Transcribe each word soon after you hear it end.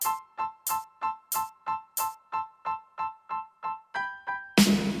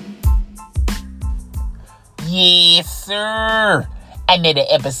Yes, sir. Another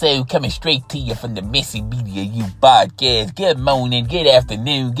episode coming straight to you from the Messy Media U podcast. Good morning, good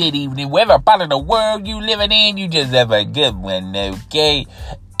afternoon, good evening, wherever part of the world you living in, you just have a good one, okay?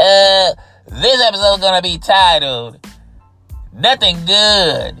 This episode gonna be titled, Nothing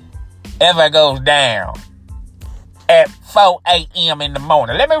Good Ever Goes Down at 4 a.m. in the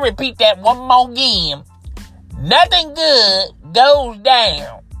morning. Let me repeat that one more again. Nothing good goes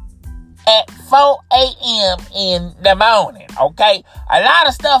down at 4 a.m. in the morning, okay? A lot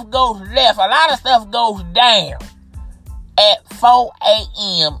of stuff goes left. A lot of stuff goes down at 4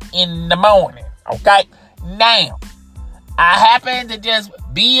 a.m. in the morning, okay? Now, I happen to just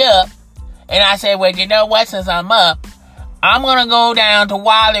be up, and I said, well, you know what? Since I'm up, I'm going to go down to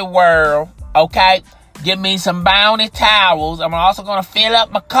Wally World, okay? Get me some Bounty towels. I'm also going to fill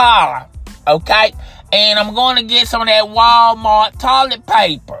up my car, okay? And I'm going to get some of that Walmart toilet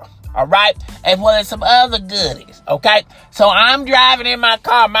paper. All right, as well as some other goodies, okay? So I'm driving in my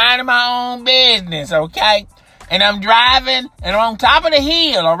car, minding my own business, okay? And I'm driving, and I'm on top of the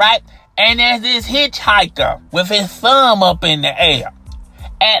hill, all right? And there's this hitchhiker with his thumb up in the air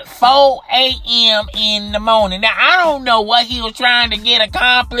at 4 a.m. in the morning. Now, I don't know what he was trying to get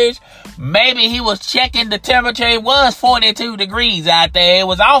accomplished. Maybe he was checking the temperature. It was 42 degrees out there. It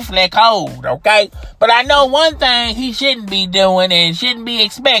was awfully cold, okay? But I know one thing he shouldn't be doing and shouldn't be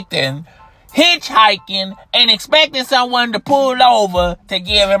expecting. Hitchhiking and expecting someone to pull over to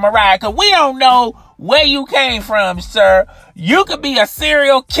give him a ride. Because we don't know where you came from, sir. You could be a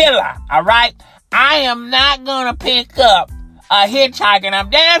serial killer, all right? I am not going to pick up a hitchhiker. And I'm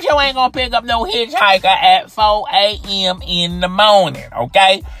damn sure ain't gonna pick up no hitchhiker at 4 a.m. in the morning,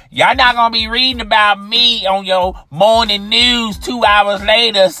 okay? Y'all not gonna be reading about me on your morning news 2 hours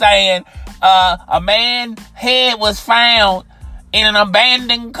later saying, a man's head was found in an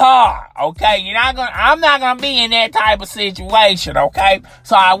abandoned car, okay? I'm not gonna be in that type of situation, okay?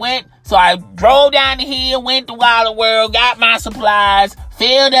 So I drove down the hill, went to Wally World, got my supplies,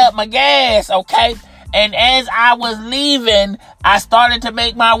 filled up my gas, okay? And as I was leaving, I started to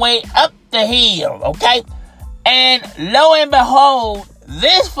make my way up the hill, okay? And lo and behold,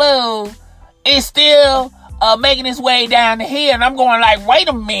 this fool is still making his way down the hill. And I'm going like, wait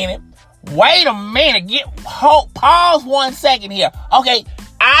a minute. Pause 1 second here. Okay,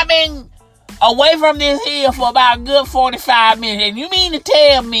 I've been away from this hill for about a good 45 minutes. And you mean to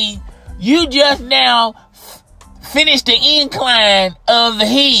tell me you just now finished the incline of the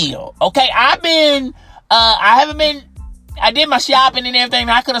hill? Okay, I did my shopping and everything.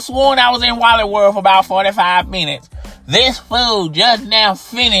 I could have sworn I was in Wally World for about 45 minutes. This fool just now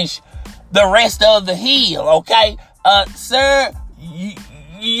finished the rest of the hill, okay? Sir,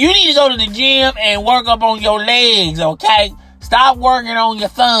 you need to go to the gym and work up on your legs, okay? Stop working on your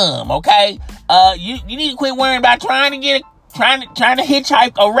thumb, okay? You need to quit worrying about trying to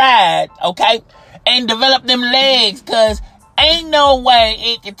hitchhike a ride, okay? And develop them legs, cause ain't no way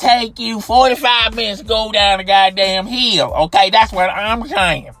it could take you 45 minutes to go down the goddamn hill, okay? That's what I'm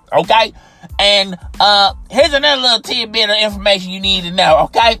saying, okay? And here's another little tidbit of information you need to know,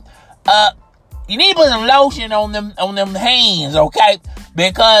 okay? You need to put some lotion on them hands, okay?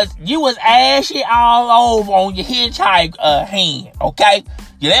 Because you was ashy all over on your hitchhike hand, okay?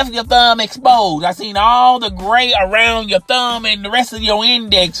 You left your thumb exposed. I seen all the gray around your thumb and the rest of your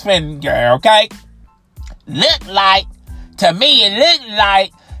index finger, okay? To me,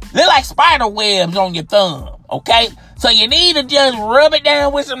 it looked like spider webs on your thumb, okay? So you need to just rub it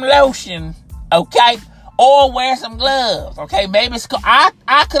down with some lotion, okay? Or wear some gloves, okay? Maybe I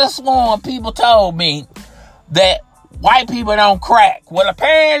could have sworn people told me that white people don't crack. Well,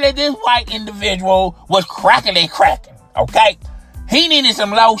 apparently this white individual was cracking, okay? He needed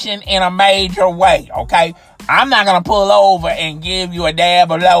some lotion in a major way, okay? I'm not going to pull over and give you a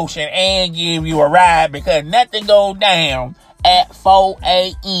dab of lotion and give you a ride because nothing goes down at 4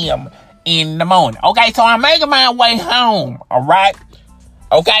 a.m. in the morning. Okay, so I'm making my way home, all right?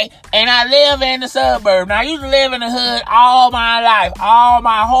 Okay, and I live in the suburbs. Now, I used to live in the hood all my life, all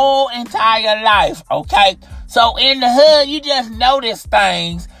my whole entire life, okay? So in the hood, you just notice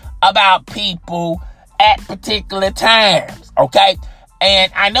things about people at particular times, okay?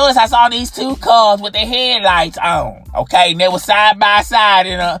 And I noticed I saw these two cars with their headlights on, okay? And they were side by side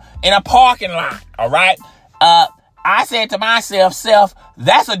in a parking lot, all right? I said to myself,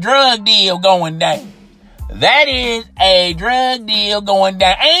 that's a drug deal going down. That is a drug deal going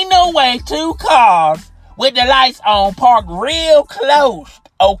down. Ain't no way two cars with the lights on parked real close,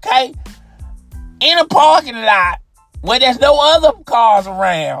 okay? In a parking lot where there's no other cars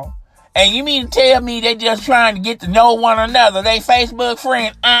around. And you mean to tell me they just trying to get to know one another? They Facebook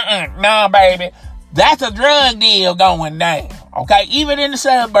friends? Nah, baby. That's a drug deal going down, okay? Even in the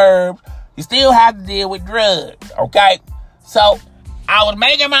suburbs, you still have to deal with drugs, okay? So, I was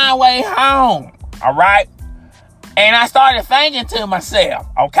making my way home, all right? And I started thinking to myself,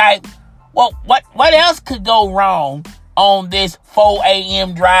 okay, well, what else could go wrong on this 4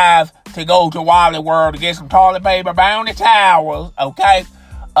 a.m. drive to go to Wally World to get some toilet paper, Bounty towels, okay?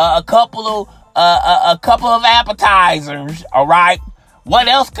 A couple of appetizers, all right? What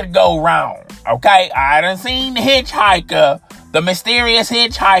else could go wrong? Okay, I done seen the hitchhiker, the mysterious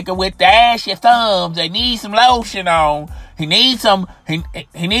hitchhiker with the ashy thumbs that needs some lotion on. He needs some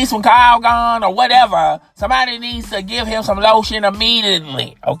Calgon or whatever. Somebody needs to give him some lotion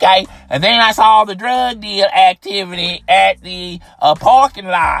immediately, okay? And then I saw the drug deal activity at the parking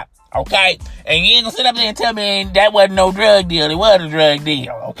lot, okay? And you ain't gonna sit up there and tell me that wasn't no drug deal. It was a drug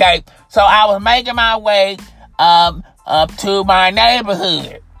deal, okay? So I was making my way up to my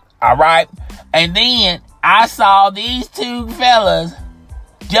neighborhood, all right? And then I saw these two fellas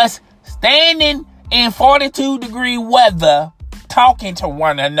just standing in 42-degree weather talking to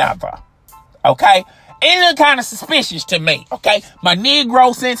one another, okay? It looked kind of suspicious to me, okay? My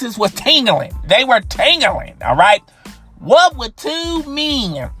Negro senses were tingling. They were tingling, all right? What would two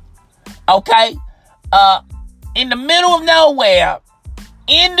men, okay, in the middle of nowhere,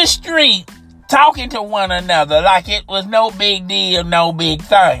 in the street, talking to one another like it was no big deal, no big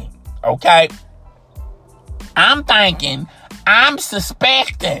thing, okay? I'm thinking, I'm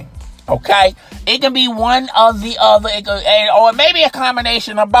suspecting, okay? It can be one or the other, or maybe a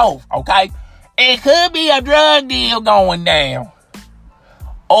combination of both, okay? It could be a drug deal going down,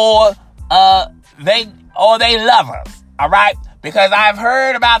 or they lovers, all right? Because I've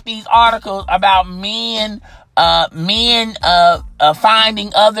heard about these articles about men finding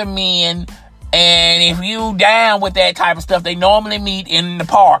other men. And if you down with that type of stuff, they normally meet in the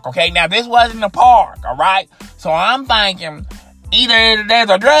park, okay? Now, this wasn't the park, all right? So I'm thinking either there's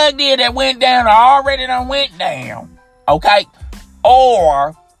a drug deal that went down or already done went down, okay?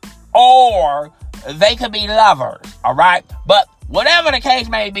 Or they could be lovers, all right? But whatever the case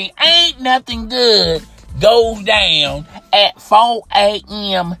may be, ain't nothing good goes down at 4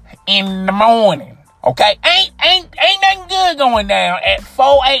 a.m. in the morning. Okay, ain't nothing good going down at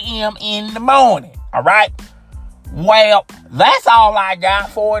 4 a.m. in the morning, all right? Well, that's all I got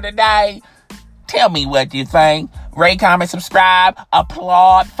for today. Tell me what you think. Rate, comment, subscribe,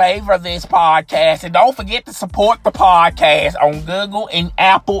 applaud, favor this podcast, and don't forget to support the podcast on Google and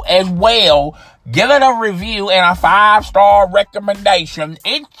Apple as well. Give it a review and a 5-star recommendation.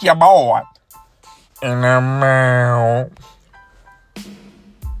 It's your boy. And I'm out.